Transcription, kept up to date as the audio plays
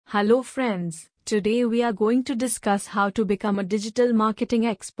Hello friends, today we are going to discuss how to become a digital marketing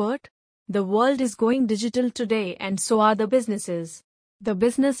expert. The world is going digital today and so are the businesses. The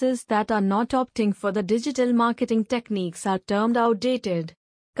businesses that are not opting for the digital marketing techniques are termed outdated.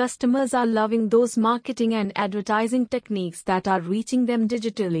 Customers are loving those marketing and advertising techniques that are reaching them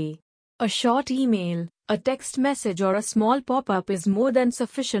digitally. A short email, a text message or a small pop-up is more than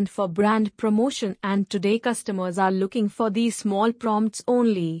sufficient for brand promotion, and today customers are looking for these small prompts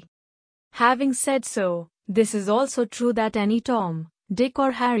only. Having said so, this is also true that any Tom, Dick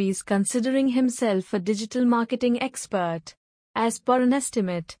or Harry is considering himself a digital marketing expert. As per an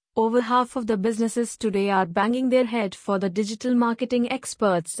estimate, over half of the businesses today are banging their head for the digital marketing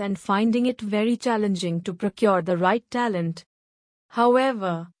experts and finding it very challenging to procure the right talent.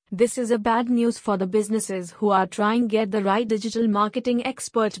 However, this is a bad news for the businesses who are trying to get the right digital marketing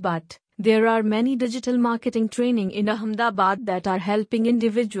expert, but there are many digital marketing training in Ahmedabad that are helping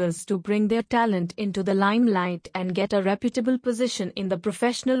individuals to bring their talent into the limelight and get a reputable position in the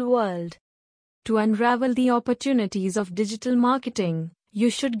professional world. To unravel the opportunities of digital marketing, you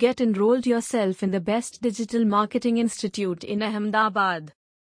should get enrolled yourself in the best digital marketing institute in Ahmedabad.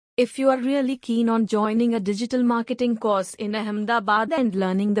 If you are really keen on joining a digital marketing course in Ahmedabad and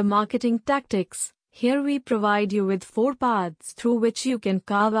learning the marketing tactics, here we provide you with 4 paths through which you can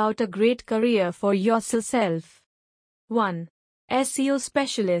carve out a great career for yourself. 1. SEO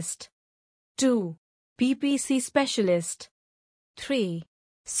Specialist. 2. PPC Specialist. 3.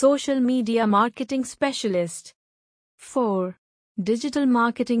 Social Media Marketing Specialist. 4. Digital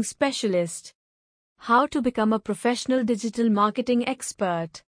Marketing Specialist. How to become a professional digital marketing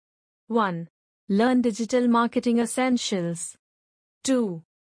expert. 1. Learn digital marketing essentials. 2.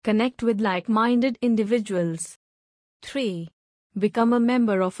 Connect with like-minded individuals. 3. Become a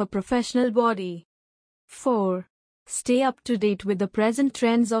member of a professional body. 4. Stay up to date with the present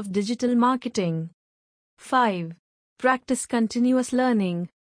trends of digital marketing. 5. Practice continuous learning.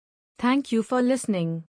 Thank you for listening.